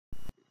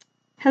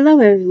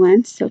Hello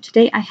everyone. So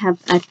today I have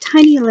a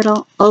tiny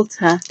little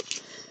Ulta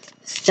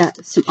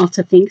stuff, some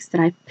Ulta things that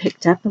I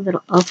picked up, a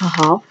little Ulta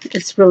haul.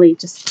 It's really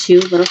just two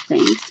little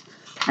things.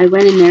 I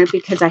went in there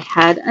because I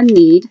had a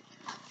need.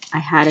 I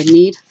had a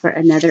need for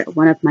another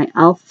one of my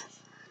e.l.f.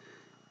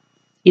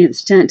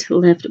 Instant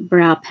Lift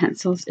Brow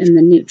Pencils in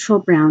the neutral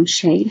brown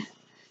shade.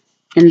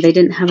 And they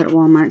didn't have it at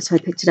Walmart, so I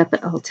picked it up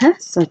at Ulta.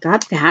 So I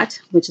got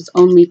that, which is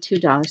only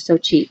 $2, so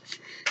cheap.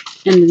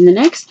 And then the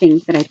next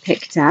thing that I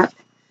picked up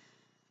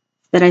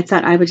that I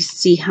thought I would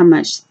see how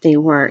much they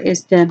were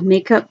is the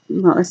makeup,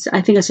 well,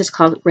 I think it's just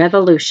called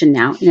Revolution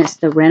now, and it's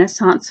the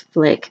Renaissance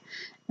Flick,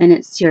 and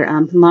it's your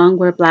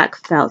Longwear Black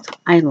Felt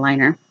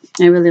eyeliner.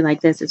 I really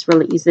like this. It's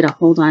really easy to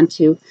hold on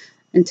to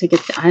and to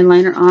get the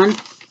eyeliner on.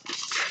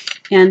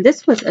 And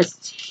this was a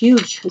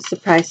huge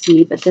surprise to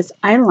me, but this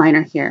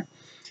eyeliner here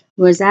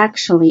was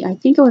actually, I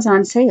think it was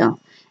on sale,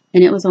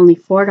 and it was only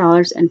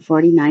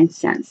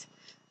 $4.49.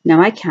 Now,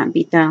 I can't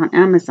beat that on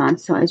Amazon,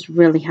 so I was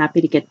really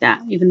happy to get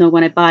that, even though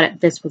when I bought it,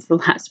 this was the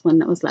last one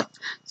that was left.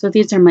 So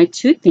these are my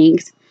two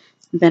things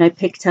that I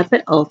picked up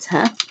at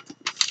Ulta.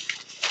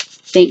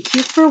 Thank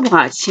you for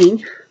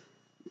watching.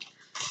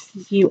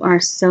 You are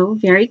so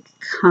very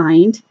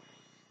kind.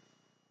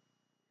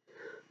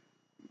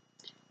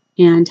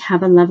 And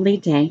have a lovely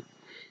day.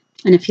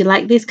 And if you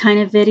like these kind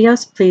of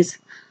videos, please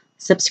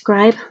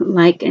subscribe,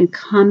 like, and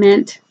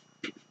comment.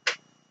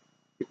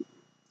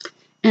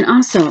 And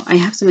also, I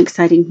have some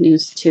exciting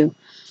news too.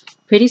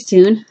 Pretty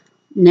soon,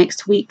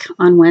 next week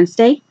on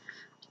Wednesday,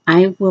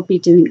 I will be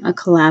doing a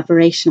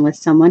collaboration with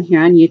someone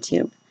here on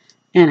YouTube.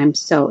 And I'm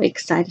so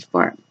excited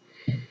for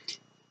it.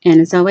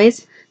 And as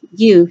always,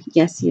 you,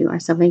 yes, you are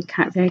so very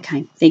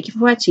kind. Thank you for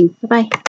watching. Bye-bye.